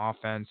on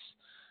offense.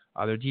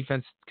 Their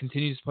defense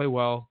continues to play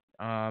well.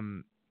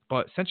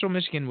 But Central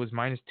Michigan was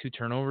 -2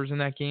 turnovers in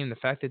that game. The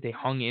fact that they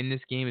hung in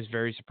this game is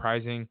very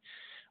surprising.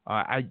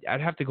 I'd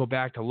have to go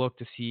back to look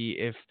to see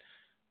if,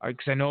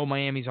 because I know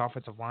Miami's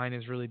offensive line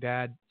is really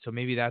bad, so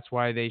maybe that's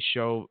why they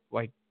show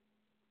like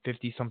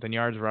 50-something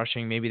yards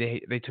rushing.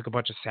 Maybe they took a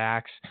bunch of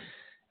sacks.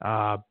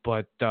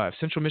 But if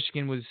Central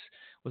Michigan was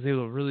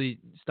able to really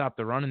stop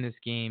the run in this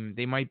game,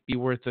 they might be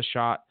worth a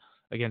shot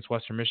against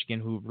Western Michigan,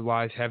 who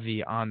relies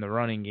heavy on the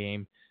running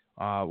game.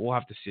 We'll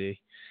have to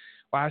see.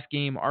 Last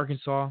game,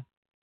 Arkansas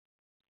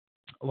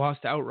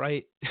lost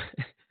outright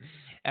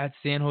at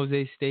San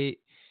Jose State.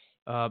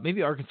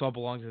 Maybe Arkansas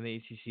belongs in the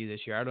ACC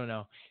this year. I don't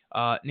know.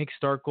 Nick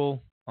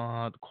Starkel,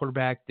 the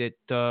quarterback that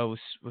was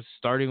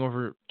starting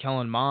over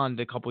Kellen Mond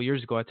a couple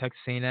years ago at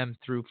Texas A&M,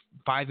 threw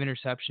 5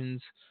 interceptions.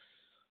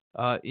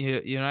 I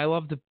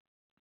love to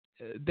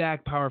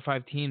back Power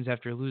 5 teams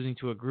after losing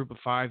to a Group of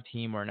 5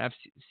 team or an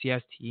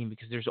FCS team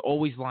because there's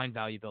always line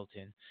value built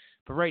in.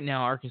 But right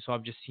now, Arkansas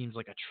just seems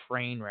like a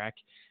train wreck.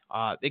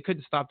 They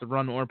couldn't stop the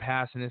run or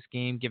pass in this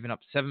game, giving up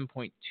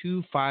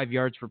 7.25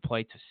 yards per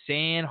play to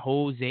San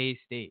Jose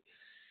State.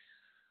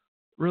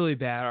 Really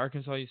bad.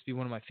 Arkansas used to be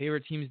one of my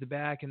favorite teams to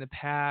back in the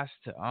past.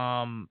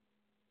 I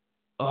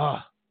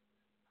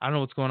don't know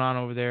what's going on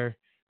over there.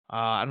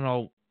 I don't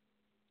know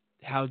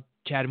how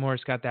Chad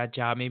Morris got that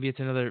job. Maybe it's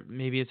another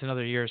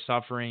year of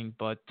suffering,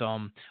 but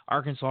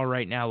Arkansas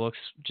right now looks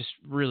just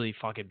really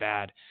fucking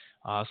bad.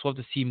 So we'll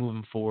have to see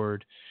moving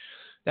forward.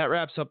 That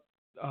wraps up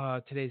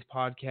today's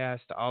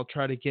podcast. I'll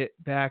try to get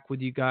back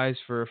with you guys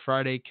for a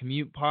Friday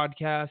commute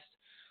podcast.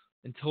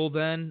 Until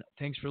then,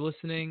 thanks for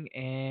listening,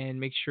 and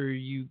make sure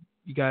you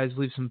guys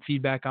leave some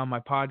feedback on my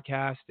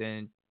podcast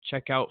and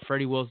check out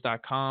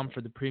freddywills.com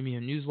for the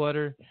premium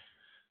newsletter.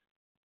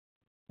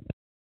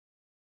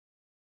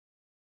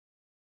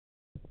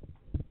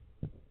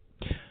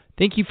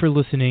 Thank you for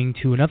listening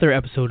to another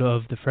episode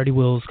of the Freddie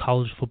Wills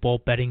College Football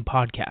Betting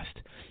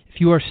Podcast. If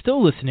you are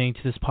still listening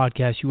to this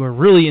podcast, you are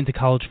really into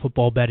college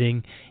football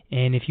betting.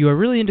 And if you are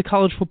really into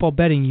college football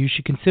betting, you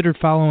should consider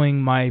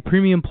following my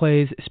premium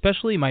plays,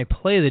 especially my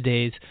play of the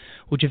days,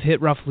 which have hit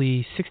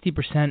roughly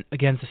 60%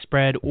 against the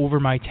spread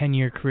over my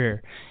 10-year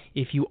career.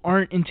 If you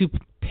aren't into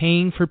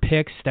paying for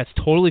picks, that's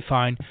totally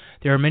fine.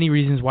 There are many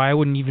reasons why I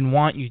wouldn't even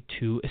want you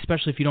to,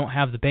 especially if you don't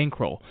have the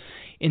bankroll.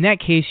 In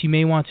that case, you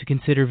may want to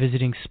consider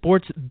visiting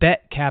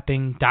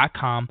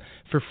sportsbetcapping.com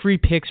for free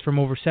picks from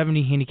over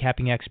 70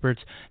 handicapping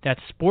experts. That's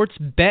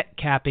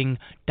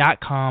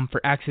sportsbetcapping.com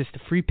for access to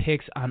free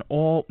picks on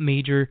all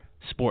major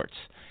sports.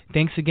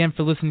 Thanks again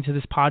for listening to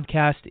this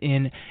podcast,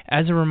 and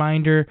as a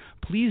reminder,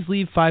 please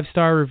leave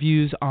 5-star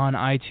reviews on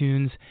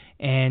iTunes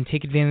and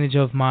take advantage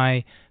of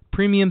my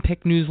premium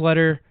pick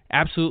newsletter,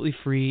 absolutely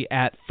free,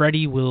 at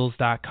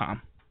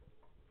freddywills.com.